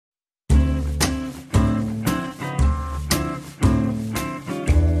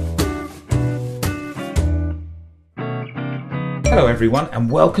Hello everyone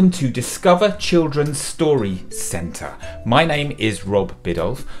and welcome to Discover Children's Story Centre. My name is Rob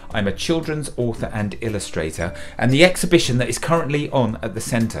Biddulph. I'm a children's author and illustrator, and the exhibition that is currently on at the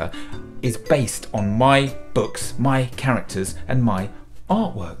centre is based on my books, my characters and my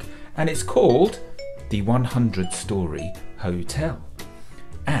artwork, and it's called The 100 Story Hotel.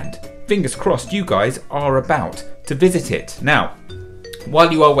 And fingers crossed you guys are about to visit it. Now,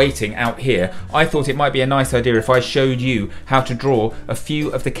 while you are waiting out here, I thought it might be a nice idea if I showed you how to draw a few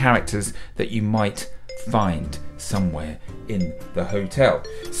of the characters that you might find somewhere in the hotel.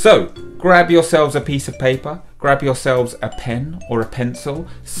 So grab yourselves a piece of paper, grab yourselves a pen or a pencil,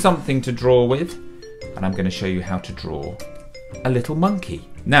 something to draw with, and I'm going to show you how to draw a little monkey.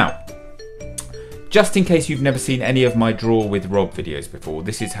 Now, just in case you've never seen any of my Draw with Rob videos before,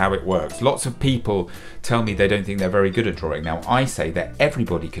 this is how it works. Lots of people tell me they don't think they're very good at drawing. Now, I say that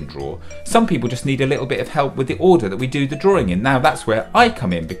everybody can draw. Some people just need a little bit of help with the order that we do the drawing in. Now, that's where I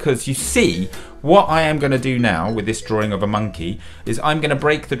come in, because you see, what I am going to do now with this drawing of a monkey is I'm going to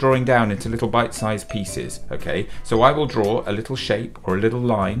break the drawing down into little bite-sized pieces, okay? So I will draw a little shape or a little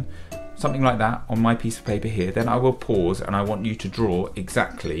line, something like that, on my piece of paper here. Then I will pause and I want you to draw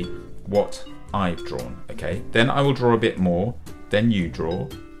exactly what I've drawn, okay? Then I will draw a bit more, then you draw,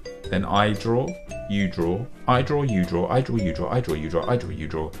 then I draw, you draw, I draw, you draw, I draw, you draw, I draw, you draw, I draw, you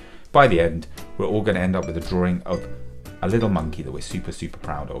draw. By the end, we're all going to end up with a drawing of a little monkey that we're super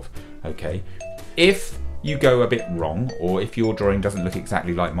proud of, okay? If you go a bit wrong, or if your drawing doesn't look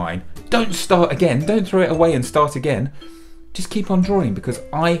exactly like mine, don't start again, don't throw it away and start again. Just keep on drawing, because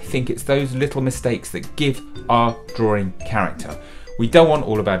I think it's those little mistakes that give our drawing character. We don't want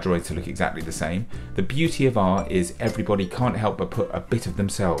all of our drawings to look exactly the same. The beauty of art is everybody can't help but put a bit of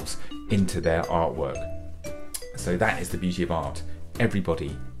themselves into their artwork. So that is the beauty of art.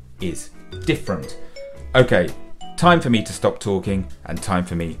 Everybody is different. Okay, time for me to stop talking and time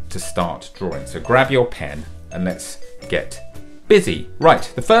for me to start drawing. So grab your pen and let's get busy.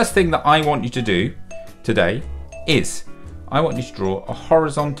 Right, the first thing that I want you to do today is I want you to draw a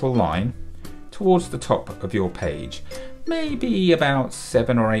horizontal line towards the top of your page. Maybe about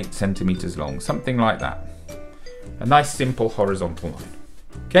 7 or 8 centimeters long, something like that. A nice simple horizontal line.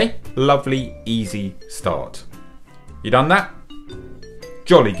 Okay, lovely, easy start. You done that?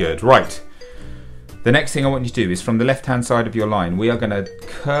 Jolly good, right. The next thing I want you to do is from the left hand side of your line, we are going to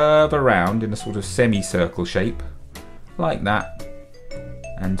curve around in a sort of semicircle shape, like that,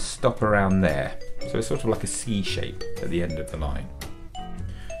 and stop around there. So it's sort of like a C shape at the end of the line.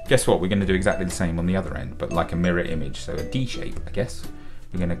 Guess what? We're going to do exactly the same on the other end, but like a mirror image, so a D shape, I guess.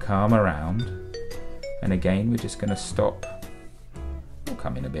 We're going to come around, and again, we're just going to stop. We'll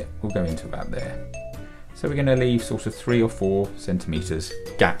come in a bit. We'll go into about there. So we're going to leave sort of 3 or 4 centimeters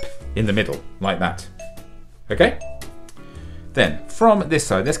gap in the middle, like that. Okay? Then, from this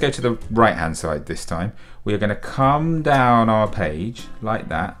side, let's go to the right-hand side this time. We're going to come down our page, like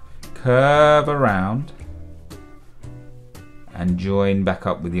that, curve around, and join back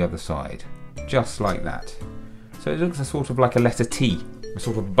up with the other side, just like that. So it looks a sort of like a letter T, a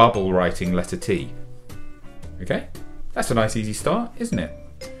sort of bubble writing letter T. Okay, that's a nice easy start, isn't it?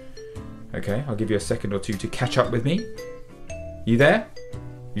 Okay, I'll give you a second or two to catch up with me. You there?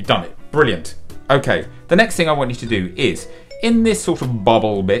 You've done it, brilliant. Okay, the next thing I want you to do is, in this sort of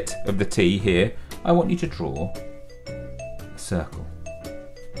bubble bit of the T here, I want you to draw a circle,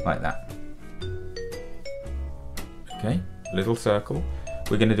 like that. Okay. Little circle.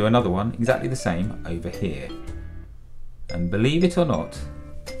 We're going to do another one exactly the same over here, and believe it or not,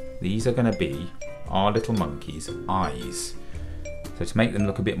 these are going to be our little monkey's eyes. So to make them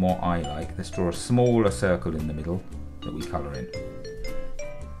look a bit more eye-like, let's draw a smaller circle in the middle that we colour in.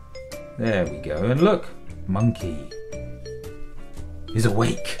 There we go, and look, monkey is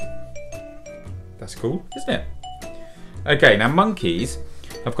awake. That's cool, isn't it? Okay, now monkeys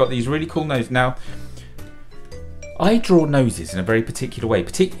have got these really cool noses. Now, I draw noses in a very particular way.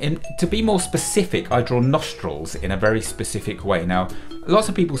 To be more specific, I draw nostrils in a very specific way. Now, lots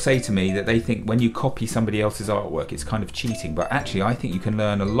of people say to me that they think when you copy somebody else's artwork, it's kind of cheating. But actually, I think you can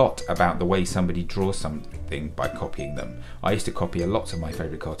learn a lot about the way somebody draws something by copying them. I used to copy a lot of my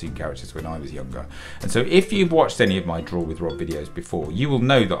favourite cartoon characters when I was younger. And so if you've watched any of my Draw with Rob videos before, you will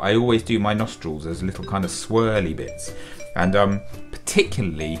know that I always do my nostrils as little kind of swirly bits. And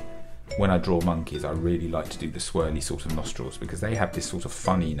particularly when I draw monkeys, I really like to do the swirly sort of nostrils because they have this sort of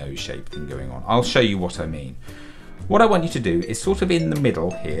funny nose shape thing going on. I'll show you what I mean. What I want you to do is sort of in the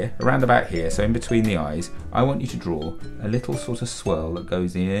middle here, around about here, so in between the eyes, I want you to draw a little sort of swirl that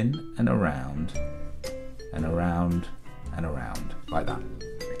goes in and around and around and around, like that,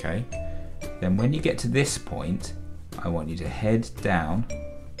 okay? Then when you get to this point, I want you to head down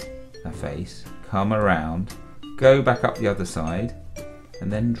a face, come around, go back up the other side,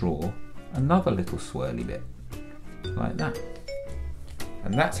 and then draw another little swirly bit, like that.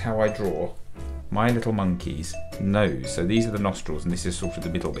 And that's how I draw my little monkey's nose. So these are the nostrils, and this is sort of the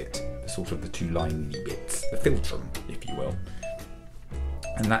middle bit, sort of the two liney bits, the philtrum, if you will.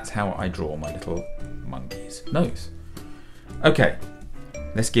 And that's how I draw my little monkey's nose. Okay,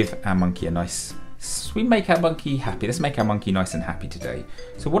 let's give our monkey a nice, we make our monkey happy. Let's make our monkey nice and happy today.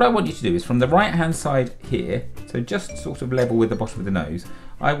 So what I want you to do is from the right hand side here, so just sort of level with the bottom of the nose,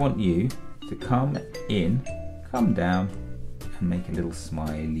 I want you to come in, come down, and make a little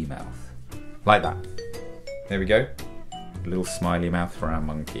smiley mouth. Like that. There we go. A little smiley mouth for our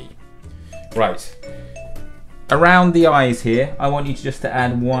monkey. Right. Around the eyes here, I want you to just to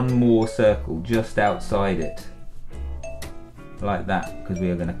add one more circle just outside it. Like that, because we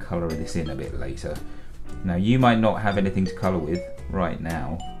are going to colour this in a bit later. Now you might not have anything to colour with right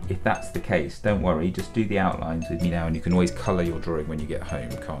now. If that's the case, don't worry, just do the outlines with me now, and you can always colour your drawing when you get home,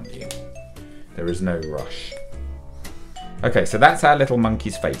 can't you? There is no rush. Okay, so that's our little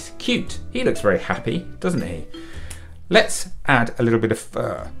monkey's face. Cute. He looks very happy, doesn't he? Let's add a little bit of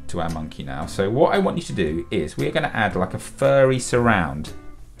fur to our monkey now. So what I want you to do is we're going to add like a furry surround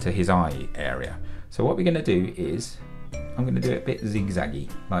to his eye area. So what we're going to do is I'm going to do it a bit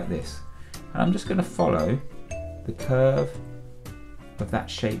zigzaggy like this. And I'm just going to follow the curve of that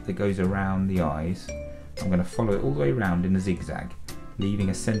shape that goes around the eyes. I'm going to follow it all the way around in a zigzag, leaving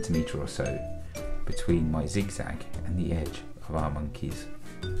a centimetre or so between my zigzag and the edge of our monkey's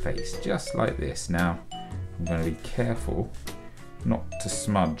face, just like this. Now I'm going to be careful not to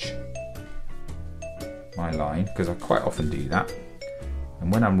smudge my line, because I quite often do that.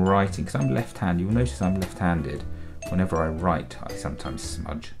 And when I'm writing, because I'm left-handed, you'll notice I'm left-handed, whenever I write I sometimes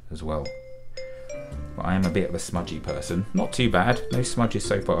smudge as well. But I am a bit of a smudgy person. Not too bad, no smudges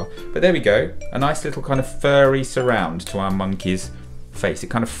so far. But there we go, a nice little kind of furry surround to our monkey's face. It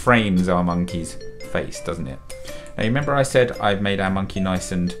kind of frames our monkey's face, doesn't it? Now remember I said I've made our monkey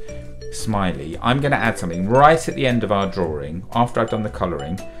nice and smiley. I'm going to add something right at the end of our drawing, after I've done the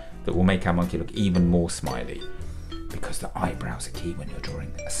colouring, that will make our monkey look even more smiley. Because the eyebrows are key when you're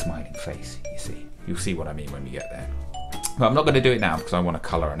drawing a smiling face, you see. You'll see what I mean when we get there. But I'm not going to do it now because I want to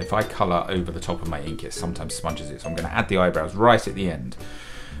colour, and if I colour over the top of my ink it sometimes smudges it, so I'm going to add the eyebrows right at the end.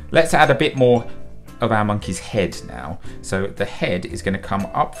 Let's add a bit more of our monkey's head now. So the head is going to come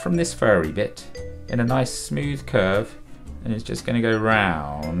up from this furry bit in a nice smooth curve, and it's just going to go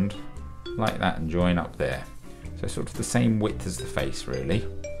round like that and join up there. So sort of the same width as the face really,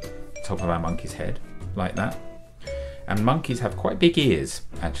 top of our monkey's head, like that. And monkeys have quite big ears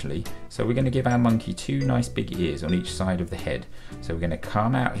actually, so we're going to give our monkey two nice big ears on each side of the head. So we're going to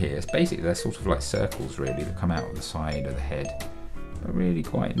come out here, it's basically they're sort of like circles really that come out of the side of the head, but really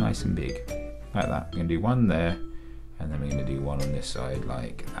quite nice and big, like that. We're going to do one there, and then we're going to do one on this side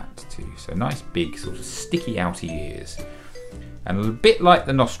like that too. So nice big sort of sticky outy ears. And a bit like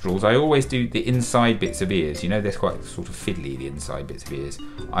the nostrils, I always do the inside bits of ears. You know, they're quite sort of fiddly, the inside bits of ears.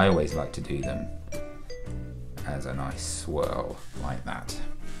 I always like to do them as a nice swirl like that.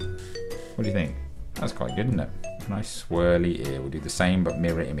 What do you think? That's quite good, isn't it? A nice swirly ear. We'll do the same but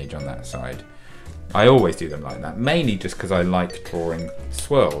mirror image on that side. I always do them like that, mainly just because I like drawing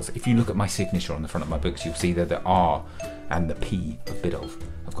swirls. If you look at my signature on the front of my books, you'll see that the R and the P of Biddulph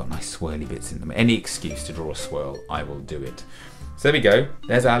have got nice swirly bits in them. Any excuse to draw a swirl, I will do it. So there we go.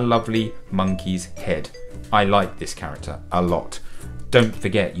 There's our lovely monkey's head. I like this character a lot. Don't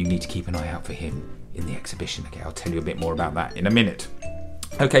forget, you need to keep an eye out for him in the exhibition. Okay, I'll tell you a bit more about that in a minute.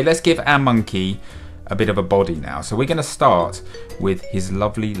 Okay, let's give our monkey a bit of a body now. So we're going to start with his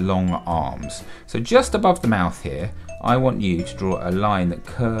lovely long arms. So just above the mouth here, I want you to draw a line that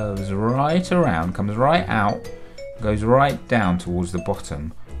curves right around, comes right out, goes right down towards the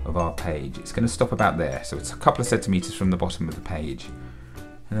bottom of our page. It's going to stop about there, so it's a couple of centimetres from the bottom of the page.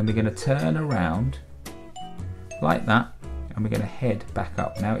 And then we're going to turn around like that, and we're going to head back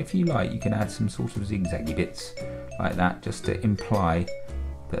up. Now if you like, you can add some sort of zigzaggy bits like that just to imply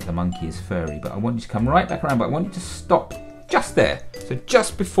that the monkey is furry, but I want you to come right back around, but I want you to stop just there. So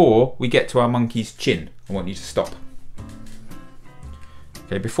just before we get to our monkey's chin, I want you to stop.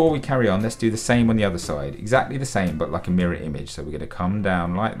 Okay, before we carry on, let's do the same on the other side. Exactly the same, but like a mirror image. So we're going to come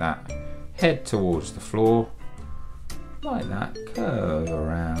down like that, head towards the floor, like that, curve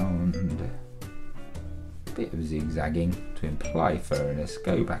around, bit of zigzagging to imply furriness,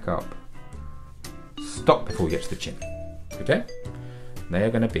 go back up, stop before we get to the chin. Okay? They are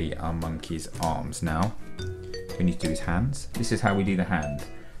going to be our monkey's arms now. We need to do his hands. This is how we do the hand.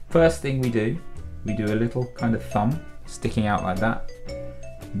 First thing we do we do a little kind of thumb sticking out like that.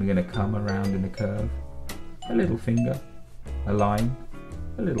 And we're going to come around in a curve, a little finger, a line,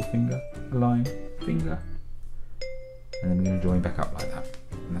 a little finger, a line, finger, and then we're going to join back up like that.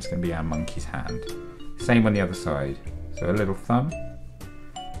 And that's going to be our monkey's hand. Same on the other side. So a little thumb,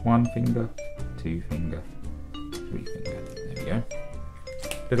 one finger, two finger, three finger. There we go.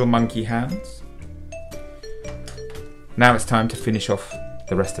 Little monkey hands. Now it's time to finish off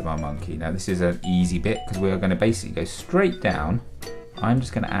the rest of our monkey. Now this is an easy bit because we are going to basically go straight down. I'm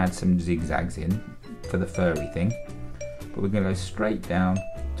just going to add some zigzags in for the furry thing, but we're going to go straight down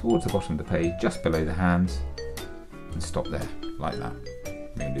towards the bottom of the page, just below the hands, and stop there like that.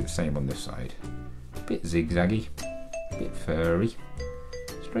 We're going to do the same on this side. Bit zigzaggy, bit furry,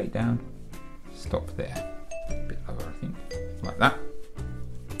 straight down, stop there. Bit lower, I think, like that.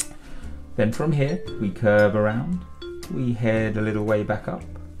 Then from here we curve around. We head a little way back up,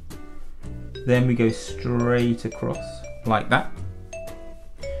 then we go straight across like that,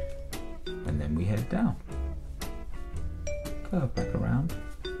 and then we head down, curve back around,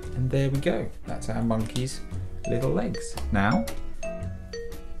 and there we go. That's our monkey's little legs. Now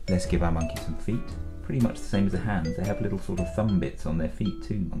let's give our monkey some feet, pretty much the same as the hands. They have little sort of thumb bits on their feet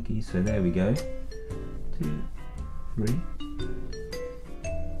too, monkeys. So there we go, 2, 3,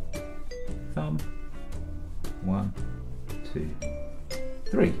 thumb, 1, 2,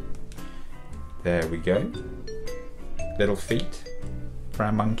 3. There we go. Little feet for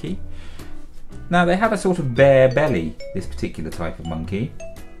our monkey. Now they have a sort of bare belly, this particular type of monkey,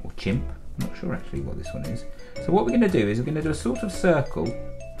 or chimp. I'm not sure actually what this one is. So what we're going to do is we're going to do a sort of circle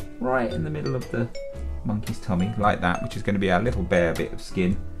right in the middle of the monkey's tummy, like that, which is going to be our little bare bit of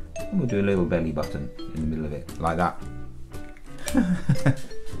skin. And we'll do a little belly button in the middle of it, like that.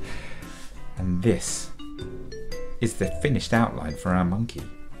 And this is the finished outline for our monkey.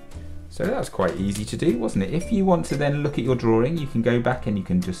 So that was quite easy to do, wasn't it? If you want to then look at your drawing, you can go back and you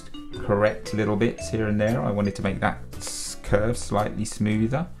can just correct little bits here and there. I wanted to make that curve slightly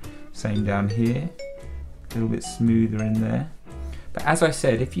smoother. Same down here, a little bit smoother in there. But as I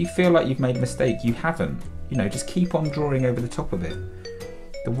said, if you feel like you've made a mistake, you haven't. You know, just keep on drawing over the top of it.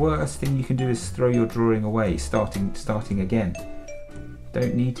 The worst thing you can do is throw your drawing away, starting again.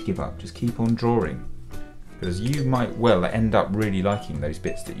 Don't need to give up, just keep on drawing. Because you might well end up really liking those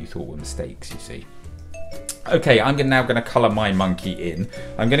bits that you thought were mistakes, you see. Okay, I'm now going to colour my monkey in.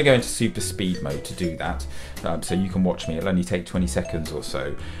 I'm going to go into super speed mode to do that, so you can watch me. It'll only take 20 seconds or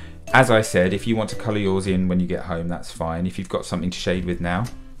so. As I said, if you want to colour yours in when you get home, that's fine. If you've got something to shade with now,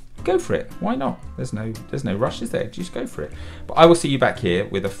 go for it. Why not? There's no rush, is there? Just go for it. But I will see you back here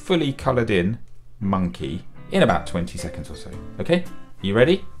with a fully coloured in monkey in about 20 seconds or so. Okay, you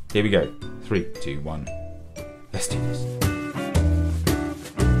ready? Here we go. 3, 2, 1. Let's do this.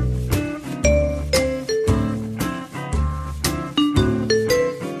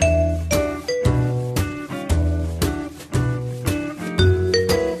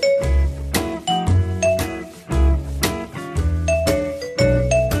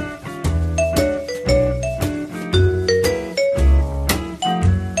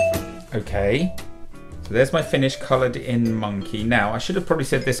 Okay, so there's my finished coloured in monkey. Now, I should have probably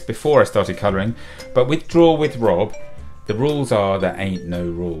said this before I started colouring, but with Draw with Rob, the rules are there ain't no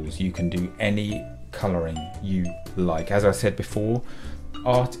rules. You can do any colouring you like. As I said before,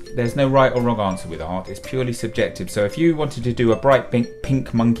 art, there's no right or wrong answer with art. It's purely subjective. So if you wanted to do a bright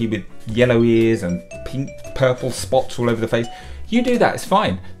pink monkey with yellow ears and purple spots all over the face, you do that, it's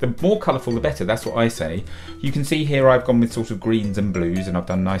fine. The more colourful the better, that's what I say. You can see here I've gone with sort of greens and blues, and I've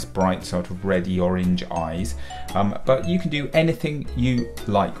done nice bright sort of reddy orange eyes. But you can do anything you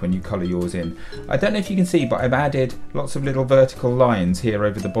like when you colour yours in. I don't know if you can see, but I've added lots of little vertical lines here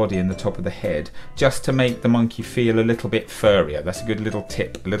over the body and the top of the head, just to make the monkey feel a little bit furrier. That's a good little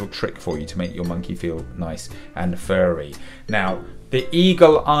tip, a little trick for you to make your monkey feel nice and furry. Now, the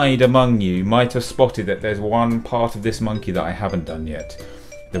eagle-eyed among you might have spotted that there's one part of this monkey that I haven't done yet.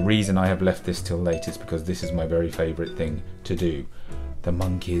 The reason I have left this till late is because this is my very favourite thing to do. The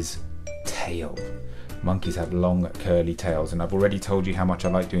monkey's tail. Monkeys have long curly tails, and I've already told you how much I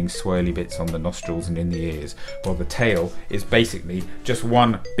like doing swirly bits on the nostrils and in the ears. Well, the tail is basically just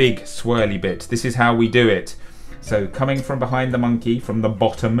one big swirly bit. This is how we do it. So coming from behind the monkey, from the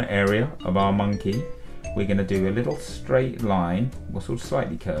bottom area of our monkey, we're going to do a little straight line, or sort of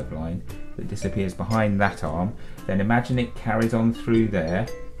slightly curved line, that disappears behind that arm. Then imagine it carries on through there,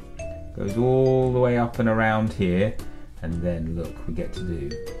 goes all the way up and around here, and then look, we get to do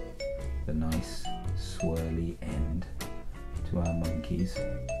the nice swirly end to our monkey's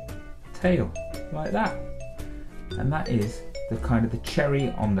tail, like that. And that is the kind of the cherry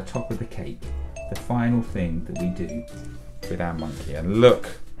on the top of the cake. the final thing that we do with our monkey. And look,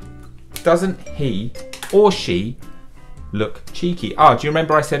 doesn't he or she look cheeky? Ah, do you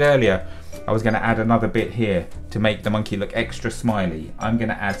remember I said earlier I was going to add another bit here to make the monkey look extra smiley? I'm going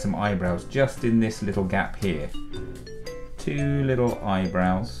to add some eyebrows just in this little gap here. 2 little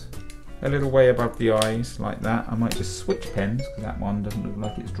eyebrows, a little way above the eyes like that. I might just switch pens because that one doesn't look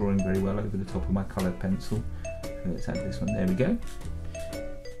like it's drawing very well over the top of my coloured pencil. So let's add this one, there we go.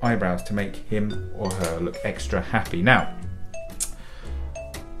 Eyebrows to make him or her look extra happy. Now,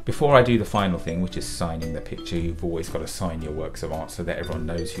 before I do the final thing, which is signing the picture, you've always got to sign your works of art so that everyone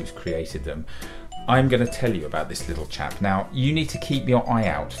knows who's created them. I'm going to tell you about this little chap. Now, you need to keep your eye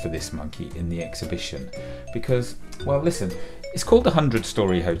out for this monkey in the exhibition because, well, listen, it's called the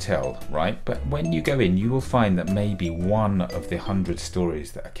 100-Story Hotel, right? But when you go in, you will find that maybe one of the 100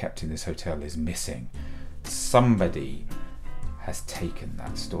 stories that are kept in this hotel is missing. Somebody has taken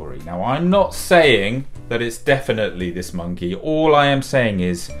that story. Now, I'm not saying that it's definitely this monkey. All I am saying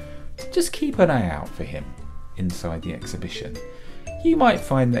is just keep an eye out for him inside the exhibition. You might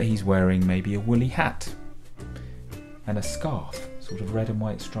find that he's wearing maybe a woolly hat and a scarf, sort of red and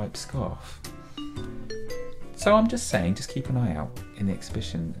white striped scarf. So I'm just saying, just keep an eye out in the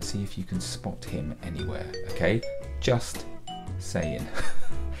exhibition and see if you can spot him anywhere, okay? Just saying.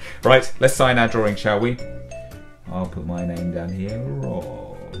 Right, let's sign our drawing, shall we? I'll put my name down here,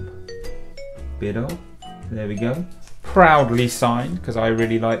 Rob Biddulph. There we go. Proudly signed, because I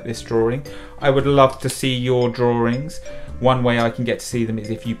really like this drawing. I would love to see your drawings. One way I can get to see them is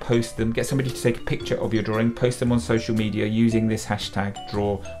if you post them. Get somebody to take a picture of your drawing, post them on social media using this hashtag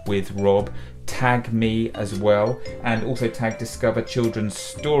 #DrawWithRob. Tag me as well, and also tag Discover Children's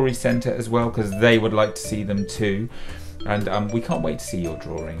Story Centre as well, because they would like to see them too. And we can't wait to see your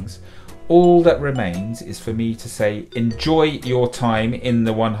drawings. All that remains is for me to say, enjoy your time in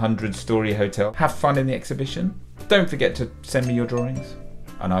the 100-Story Hotel. Have fun in the exhibition. Don't forget to send me your drawings,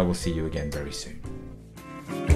 and I will see you again very soon.